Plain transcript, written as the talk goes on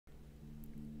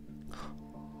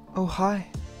Oh, hi.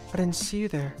 I didn't see you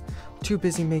there. Too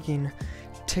busy making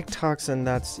TikToks, and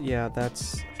that's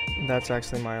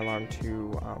actually my alarm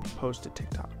to post a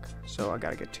TikTok. So I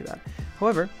gotta get to that.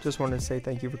 However, just wanted to say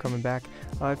thank you for coming back.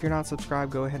 If you're not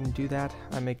subscribed, go ahead and do that.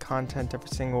 I make content every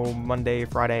single Monday,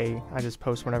 Friday. I just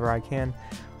post whenever I can.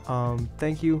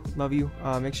 Thank you, love you.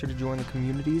 Make sure to join the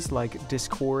communities like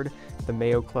Discord, the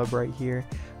Mayo Club right here,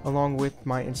 along with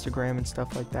my Instagram and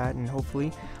stuff like that, and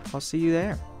hopefully I'll see you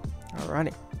there.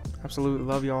 Alrighty, absolutely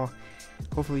love y'all.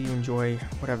 Hopefully you enjoy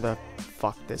whatever the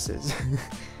fuck this is.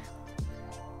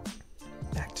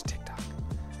 Back to TikTok.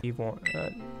 He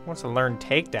wants to learn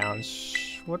takedowns.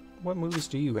 What moves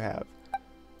do you have?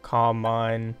 Calm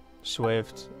Mind,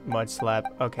 Swift, Mud Slap.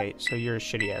 Okay, so you're a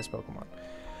shitty ass Pokemon.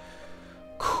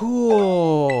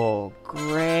 Cool,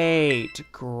 great,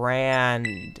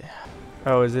 grand.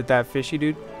 Oh, is it that fishy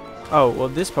dude? Oh, well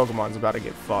this Pokemon's about to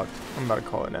get fucked. I'm about to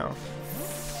call it now.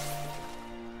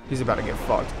 He's about to get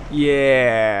fucked.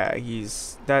 Yeah,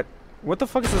 he's that. What the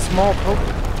fuck is a small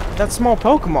Pokemon? That small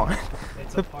Pokemon.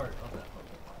 It's a part of that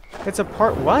Pokemon. It's a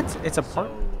part. What? It's a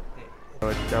part.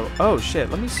 Oh shit!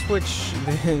 Let me switch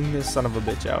this son of a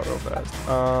bitch out real fast.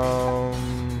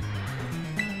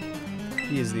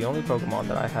 He is the only Pokemon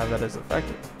that I have that is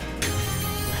effective.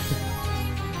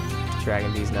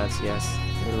 Dragon these nuts. Yes,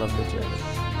 we love the dragon.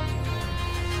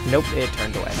 Nope, it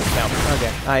turned away. No,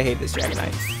 okay. I hate this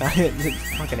Dragonite. I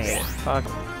fucking hate it. Fuck.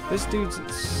 This dude's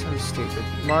so stupid.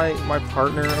 My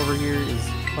partner over here is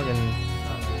fucking.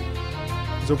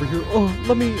 He's over here. Oh,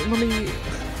 let me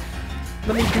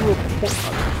do a.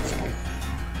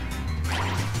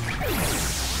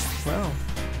 Wow.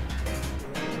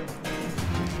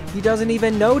 He doesn't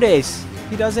even notice.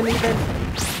 He doesn't even.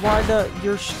 Why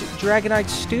your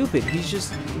Dragonite's stupid? He's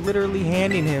just literally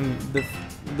handing him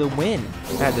the win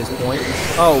at this point.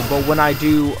 Oh, but when I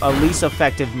do a least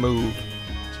effective move,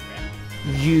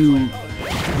 you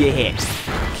get hit.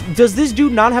 Does this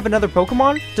dude not have another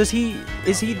Pokemon? Is he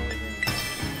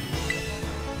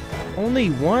only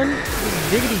one?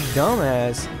 Diggity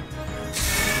dumbass.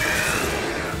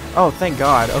 Oh, thank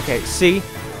God. Okay, see?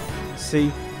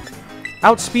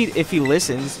 Outspeed if he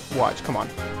listens. Watch, come on.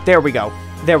 There we go.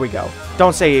 There we go.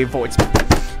 Don't say he avoids.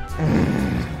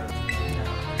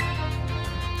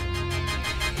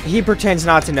 He pretends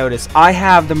not to notice. I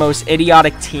have the most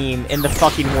idiotic team in the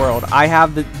fucking world. I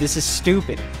have this is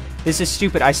stupid. This is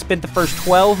stupid. I spent the first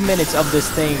 12 minutes of this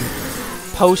thing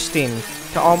posting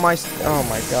to all my... Oh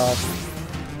my god.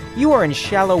 You are in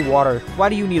shallow water. Why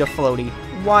do you need a floaty?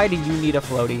 Why do you need a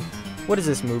floaty? What does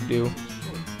this move do?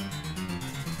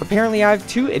 Apparently I have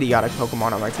 2 idiotic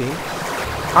Pokemon on my team.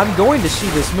 I'm going to see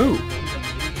this move.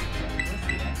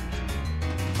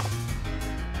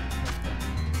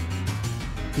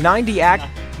 I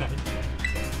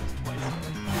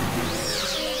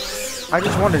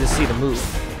just wanted to see the move.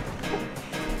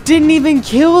 Didn't even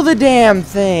kill the damn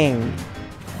thing.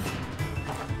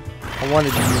 I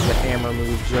wanted to use the hammer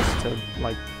move just to,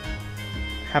 like,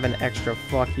 have an extra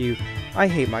fuck you. I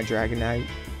hate my Dragonite.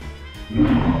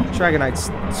 Dragonite's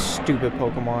stupid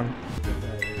Pokemon.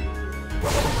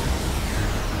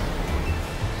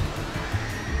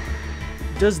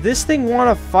 Does this thing want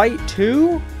to fight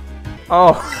too?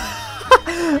 Oh.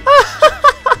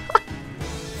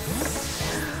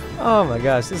 Oh my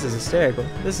gosh, this is hysterical.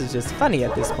 This is just funny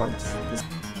at this point.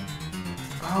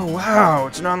 Oh wow,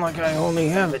 it's not like I only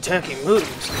have attacking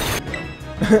moves.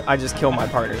 I just kill my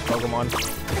partner's Pokemon.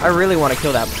 I really want to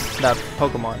kill that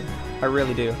Pokemon. I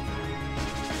really do.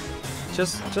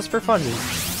 Just for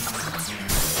funsies.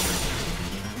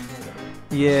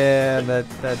 Yeah, that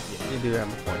you do have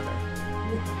a point there.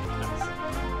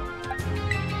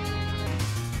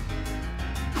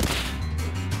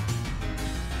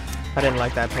 I didn't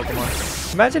like that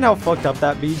Pokemon. Imagine how fucked up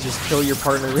that'd be. Just kill your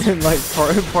partner and like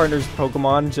partner's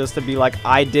Pokemon just to be like,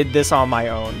 I did this on my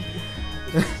own.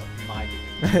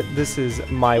 This is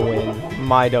my win,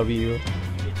 my W.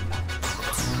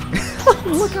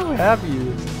 Look how happy he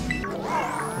is.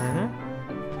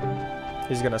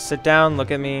 He's gonna sit down, look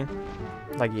at me,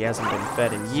 like he hasn't been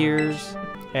fed in years,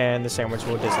 and the sandwich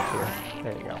will disappear.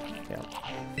 There you go. Yeah.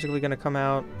 Basically gonna come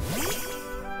out.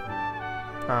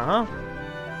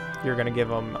 You're gonna give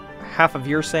him half of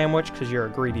your sandwich because you're a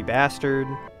greedy bastard.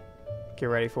 Get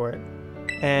ready for it.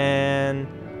 And...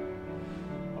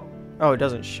 oh, it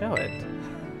doesn't show it.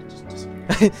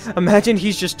 Imagine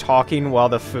he's just talking while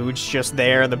the food's just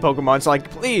there and the Pokemon's like,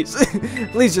 please,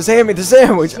 please just hand me the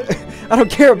sandwich. I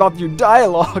don't care about your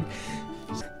dialogue.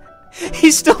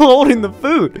 He's still holding the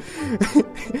food.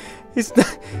 He's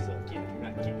not...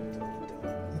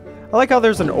 I like how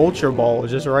there's an Ultra Ball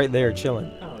just right there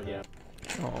chilling. Oh, yeah.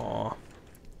 Aww.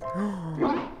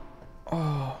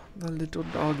 The little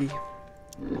doggy.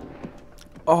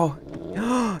 Oh,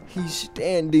 he's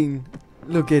standing.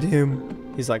 Look at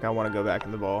him. He's like, I want to go back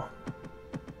in the ball.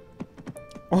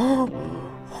 Oh.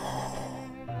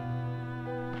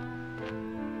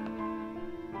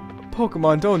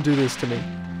 Pokemon, don't do this to me.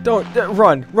 Don't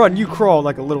run, run, you crawl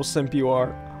like a little simp you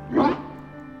are.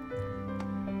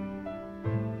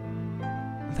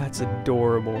 That's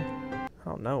adorable. I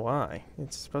don't know why.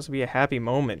 It's supposed to be a happy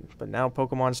moment, but now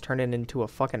Pokemon's turning into a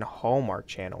fucking Hallmark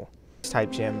channel.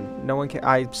 Type gym. No one can.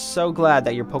 I'm so glad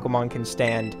that your Pokemon can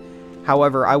stand.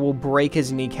 However, I will break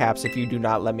his kneecaps if you do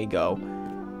not let me go.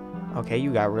 Okay,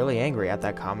 you got really angry at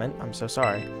that comment. I'm so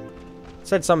sorry.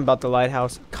 Said something about the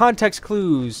lighthouse. Context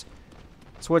clues.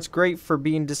 It's what's great for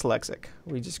being dyslexic.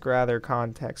 We just gather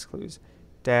context clues.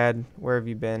 Dad, where have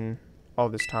you been all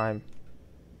this time?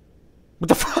 What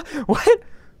the fuck? What?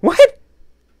 What?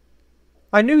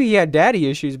 I knew he had daddy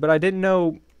issues, but I didn't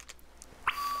know.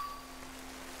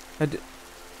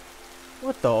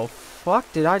 What the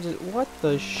fuck did I just? What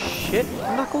the shit,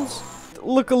 Knuckles?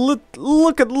 Look at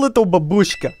little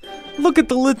babushka. Look at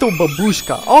the little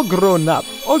babushka, all grown up,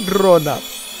 all grown up.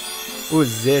 Oh,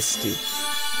 zesty.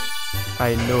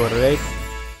 I know, right?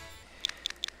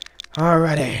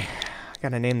 Alrighty,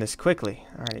 gotta name this quickly.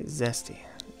 Alrighty, zesty.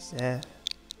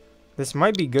 This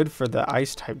might be good for the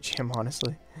ice type gym,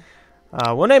 honestly.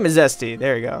 We'll name it Zesty.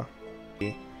 There you go.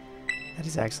 That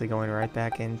is actually going right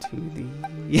back into the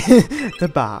the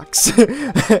box.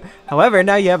 However,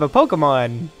 now you have a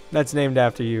Pokemon that's named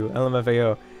after you.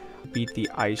 LMFAO. Beat the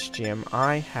ice gym.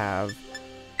 I have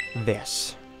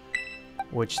this,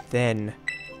 which then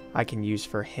I can use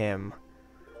for him.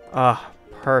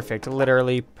 Perfect.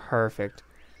 Literally perfect.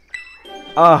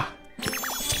 Look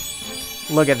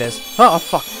at this. Oh,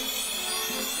 fuck.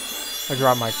 I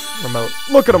dropped my remote.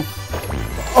 Look at him.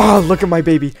 Oh, look at my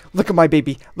baby. Look at my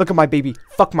baby. Look at my baby.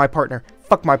 Fuck my partner.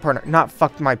 Fuck my partner. Not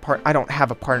fuck my partner. I don't have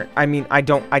a partner. I mean, I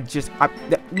don't. I just.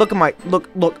 Look at my. Look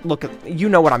at. You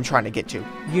know what I'm trying to get to.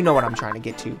 You know what I'm trying to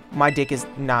get to. My dick is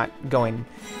not going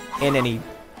in any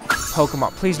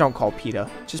Pokemon. Please don't call PETA.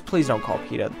 Just please don't call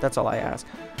PETA. That's all I ask.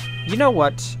 You know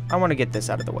what? I want to get this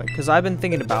out of the way because I've been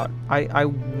thinking about.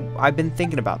 I've been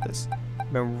thinking about this.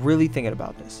 I've been really thinking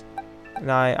about this.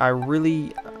 And I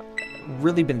really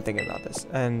been thinking about this.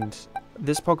 And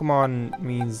this Pokemon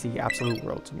means the absolute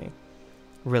world to me. It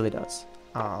really does.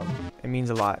 It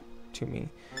means a lot to me.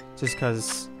 Just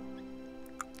because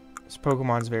this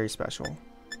Pokemon's very special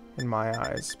in my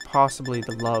eyes. Possibly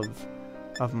the love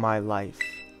of my life.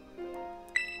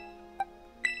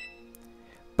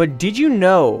 But did you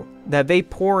know that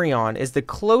Vaporeon is the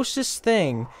closest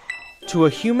thing to a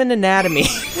human anatomy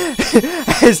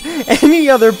as any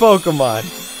other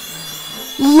Pokemon?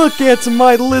 Look at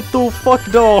my little fuck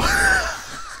doll.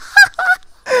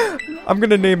 I'm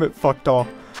gonna name it fuck doll.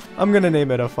 I'm gonna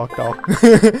name it a fuck doll.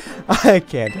 I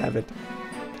can't have it.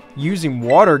 Using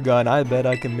water gun, I bet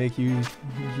I can make you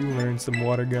learn some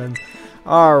water guns.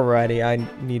 Alrighty, I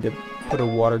need to put a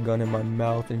water gun in my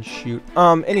mouth and shoot.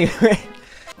 Anyway.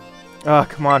 Oh,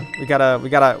 come on. We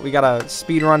gotta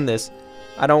speed run this.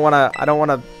 I don't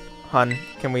wanna, hun,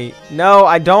 can we? No,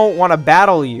 I don't wanna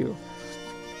battle you.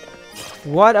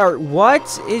 What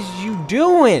is you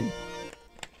doing?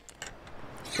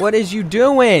 What is you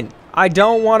doing? I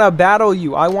don't wanna battle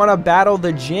you. I wanna battle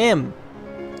the gym.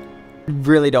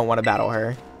 Really don't wanna battle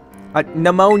her.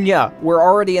 Pneumonia. We're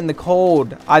already in the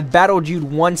cold. I've battled you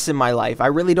once in my life. I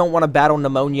really don't wanna battle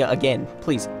Pneumonia again.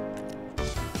 Please.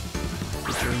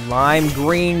 Lime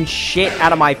green shit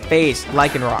out of my face.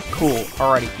 Lycanroc. Cool.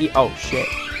 Alrighty. Oh, shit.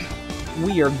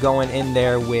 We are going in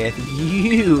there with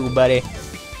you, buddy.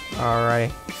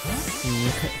 Alright.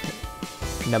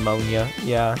 Pneumonia.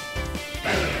 Yeah.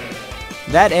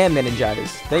 That and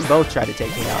meningitis. They both try to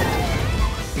take me out.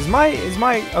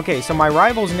 Okay, so my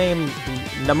rival's named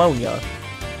Pneumonia.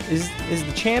 Is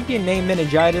the champion named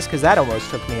meningitis? Because that almost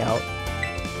took me out.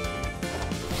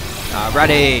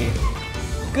 Alrighty.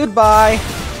 Goodbye.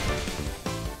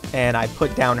 And I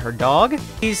put down her dog.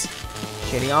 He's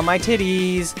shitting on my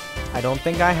titties. I don't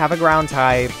think I have a ground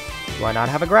type. Do I not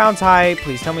have a ground type?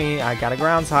 Please tell me I got a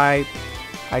ground type.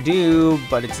 I do,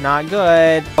 but it's not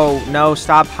good. Oh, no,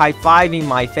 stop high-fiving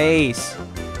my face.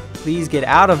 Please get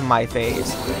out of my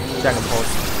face. Dragon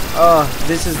Pulse. Ugh,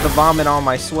 this is the vomit on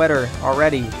my sweater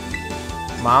already.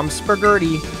 Mom's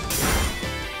spaghetti.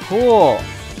 Cool.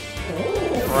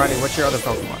 Alrighty, what's your other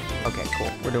Pokemon? Okay,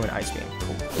 cool. We're doing Ice Beam.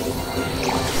 Cool.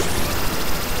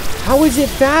 How is it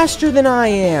faster than I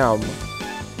am?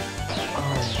 Oh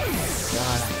my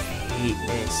god, I hate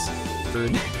this.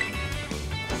 Dude.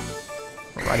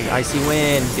 Alrighty, Icy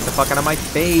Wind. Get the fuck out of my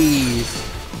face.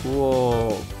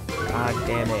 Cool. God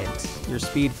damn it. Your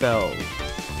speed fell.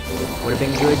 Would have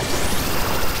been good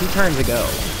 2 turns ago.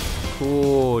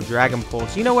 Cool. Dragon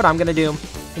Pulse. You know what I'm going to do?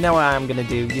 You know what I'm going to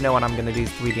do? You know what I'm going to do,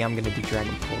 3D? I'm going to do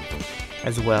Dragon Pulse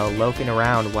as well. Loafing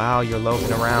around. Wow, you're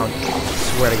loafing around.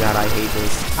 Swear to God, I hate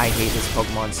this. I hate this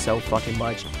Pokemon so fucking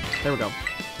much. There we go.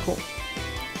 Cool.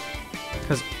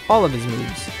 Because all of his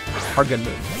moves are good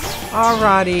moves.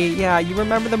 Alrighty. Yeah, you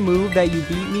remember the move that you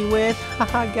beat me with?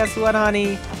 Haha, guess what,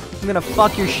 honey? I'm gonna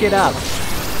fuck your shit up.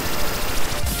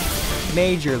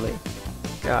 Majorly.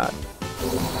 God.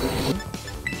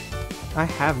 I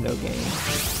have no game.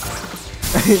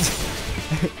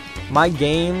 My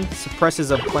game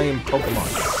suppresses of playing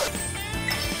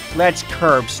Pokemon. Let's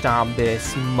curb stomp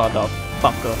this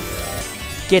motherfucker.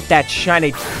 Get that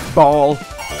shiny ball.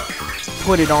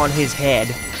 Put it on his head.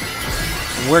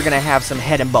 We're gonna have some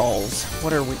head and balls.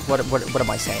 What are we? What am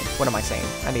I saying? What am I saying?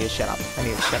 I need to shut up. I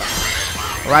need to shut up.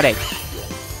 Alrighty.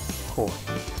 Cool.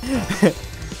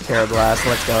 Terrablast.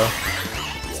 Let's go.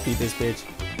 Let's beat this bitch.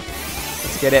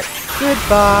 Let's get it.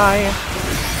 Goodbye.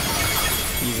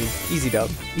 Easy. Easy dub.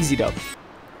 Easy dub.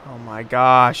 Oh my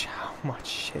gosh. How much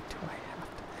shit do I have?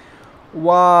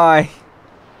 Why?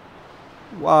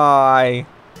 Why?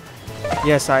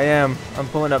 Yes, I am. I'm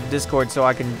pulling up Discord so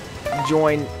I can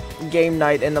join game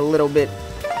night in a little bit.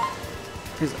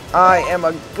 Because I am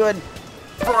a good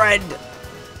friend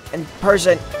and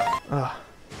person. Ugh.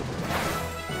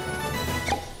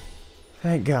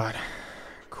 Thank God.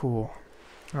 Cool.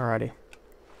 Alrighty.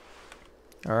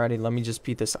 Alrighty, let me just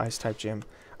beat this ice-type gym.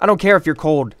 I don't care if you're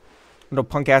cold. Little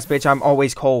punk-ass bitch, I'm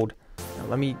always cold. Now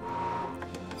let me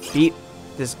beat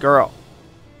this girl.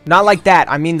 Not like that.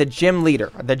 I mean the gym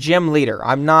leader. The gym leader.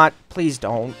 I'm not... Please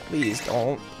don't. Please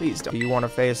don't. Please don't. Do you want to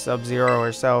face Sub-Zero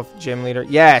herself, gym leader?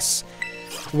 Yes!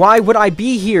 Why would I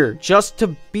be here? Just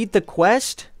to beat the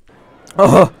quest?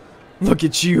 Oh, look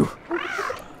at you.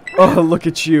 Oh, look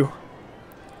at you.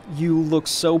 You look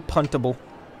so puntable.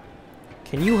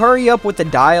 Can you hurry up with the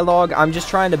dialogue? I'm just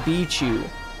trying to beat you.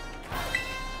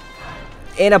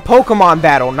 In a Pokemon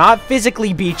battle, not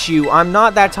physically beat you. I'm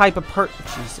not that type of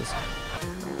Jesus.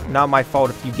 Not my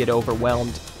fault if you get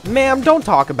overwhelmed. Ma'am, don't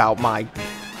talk about my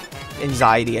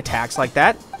anxiety attacks like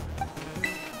that.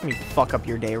 Let me fuck up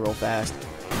your day real fast.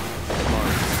 Come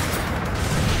on.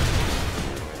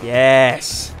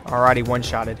 Yes. Alrighty,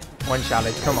 one-shotted.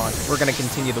 One-shotted. Come on. We're gonna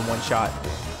continue the one-shot.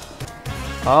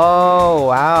 Oh,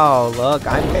 wow. Look,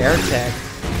 I'm Bear Tech.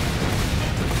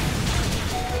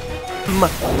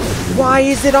 Why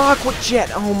is it Aqua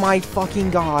Jet? Oh my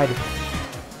fucking God.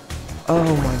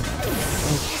 Oh my.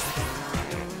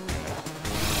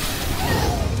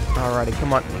 Alrighty,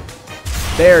 come on.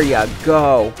 There you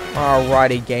go.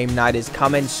 Alrighty, game night is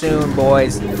coming soon,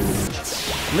 boys.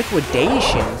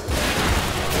 Liquidation?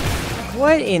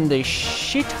 What in the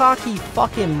shiitake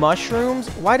fucking mushrooms?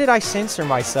 Why did I censor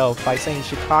myself by saying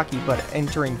shiitake but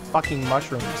entering fucking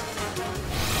mushrooms?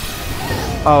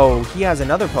 Oh, he has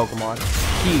another Pokemon.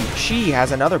 She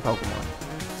has another Pokemon.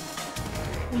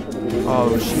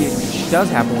 Oh, she does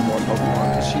have one more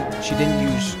Pokemon. She didn't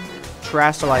use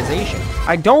Terastallization.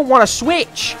 I don't want to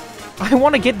switch. I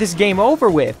want to get this game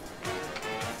over with.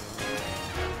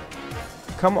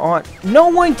 Come on. No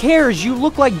one cares. You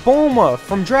look like Bulma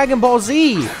from Dragon Ball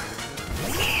Z.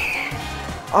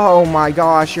 Oh my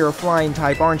gosh, you're a flying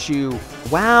type, aren't you?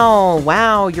 Wow,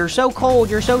 wow, you're so cold,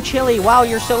 you're so chilly. Wow,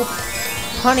 you're so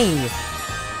honey.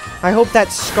 I hope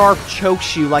that scarf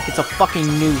chokes you like it's a fucking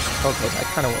noose. Okay, I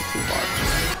kind of went too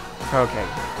far. Okay,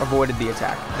 avoided the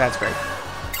attack. That's great.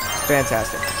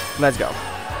 Fantastic. Let's go.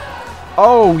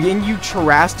 Oh, and you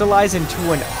Terastallize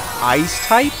into an ice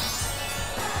type?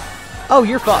 Oh,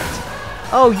 you're fucked.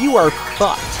 Oh, you are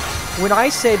fucked. When I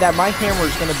say that my hammer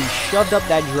is going to be shoved up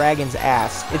that dragon's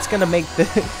ass, it's going to make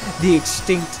the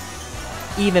extinct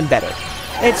even better.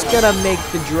 It's going to make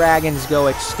the dragons go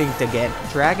extinct again.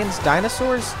 Dragons?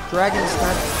 Dinosaurs? Dragons?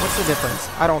 What's the difference?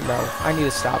 I don't know. I need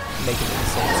to stop making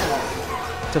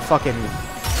insults to fucking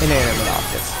inanimate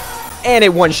objects. And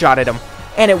it one-shotted him.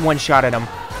 And it one-shotted him.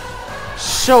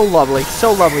 So lovely.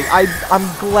 So lovely.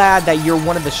 I'm glad that you're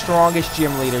one of the strongest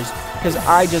gym leaders. Because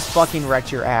I just fucking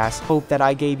wrecked your ass. Hope that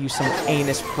I gave you some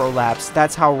anus prolapse.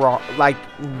 That's how raw, like,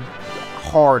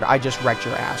 hard I just wrecked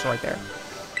your ass right there.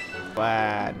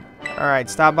 Glad. Alright,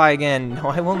 stop by again. No,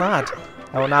 I will not.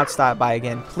 I will not stop by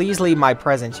again. Please leave my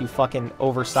presence, you fucking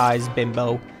oversized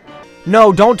bimbo.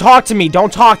 No, don't talk to me.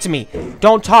 Don't talk to me.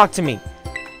 Don't talk to me.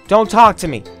 Don't talk to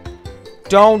me.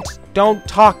 Don't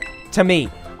talk to me.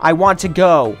 I want to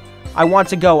go. I want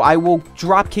to go. I will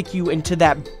drop kick you into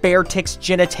that bear tick's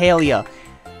genitalia.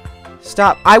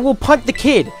 Stop. I will punt the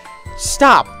kid.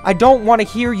 Stop. I don't want to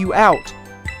hear you out.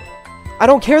 I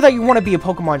don't care that you want to be a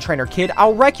Pokemon trainer, kid.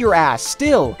 I'll wreck your ass.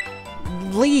 Still,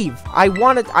 leave. I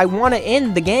want to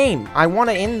end the game. I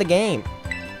want to end the game.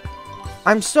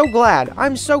 I'm so glad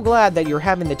that you're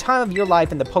having the time of your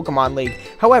life in the Pokemon League.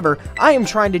 However, I am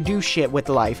trying to do shit with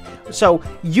life. So,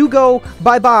 you go,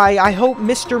 bye-bye. I hope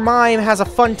Mr. Mime has a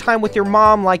fun time with your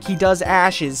mom like he does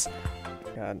Ash's.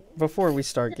 God, before we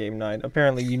start game night,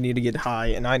 apparently you need to get high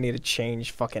and I need to change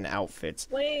fucking outfits.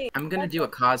 Wait. I'm gonna do a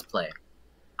cosplay.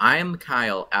 I am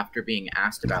Kyle after being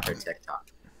asked about their TikTok.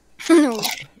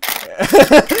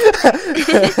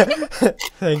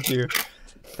 Thank you.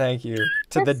 Thank you.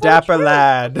 To the dapper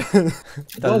lad.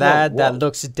 The lad that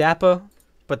looks dapper,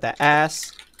 but the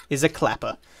ass is a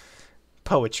clapper.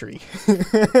 Poetry. Stop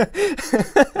doing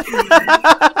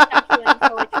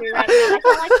poetry right now. I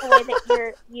don't like the way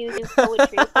that you do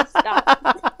poetry. Stop.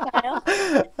 Kyle.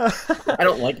 I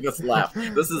don't like this laugh.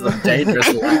 This is a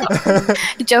dangerous laugh.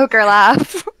 Joker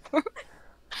laugh.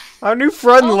 Our new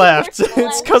friend Oh, left. your friend.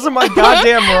 It's because of my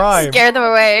goddamn rhyme. Scare them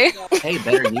away. Hey,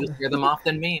 better you scare them off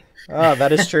than me. Oh,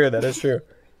 that is true. That is true.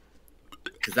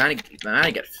 Because then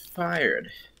I get fired.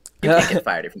 You can't get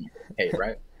fired if you get paid,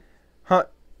 right? Huh?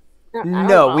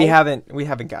 No, we haven't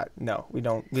got. No, we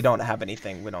don't have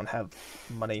anything. We don't have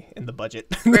money in the budget.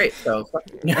 Great. So.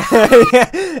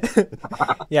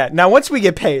 Yeah. Now once we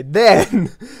get paid, then.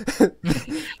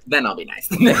 Then I'll be nice.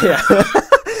 Yeah.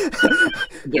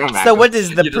 So what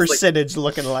is the You're just like- percentage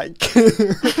looking like?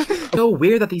 So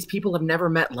weird that these people have never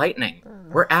met lightning.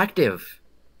 We're active.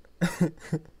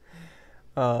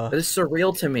 That is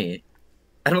surreal to me.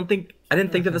 I didn't think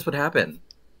that this would happen.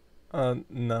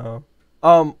 No.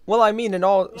 Well, I mean, in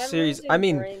all series, I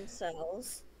mean, Brain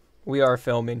cells. we are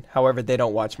filming. However, they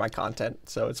don't watch my content,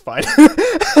 so it's fine.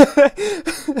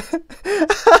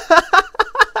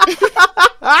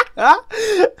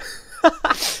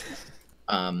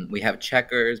 We have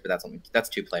checkers, but that's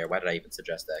 2-player. Why did I even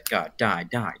suggest that? God, die.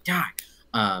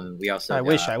 We also. I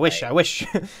wish.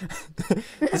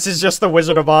 This is just the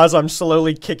Wizard of Oz. I'm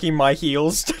slowly kicking my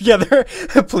heels together.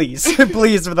 Please,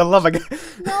 please, for the love of God.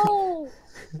 No,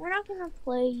 we're not gonna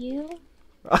play you.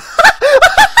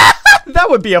 That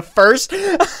would be a first.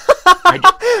 I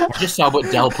just saw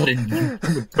what Dell put in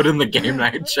the game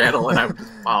night channel, and I was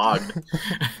just fogged.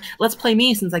 Let's play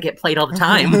me since I get played all the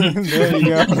time. There you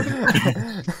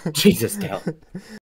go. Jesus, Dell.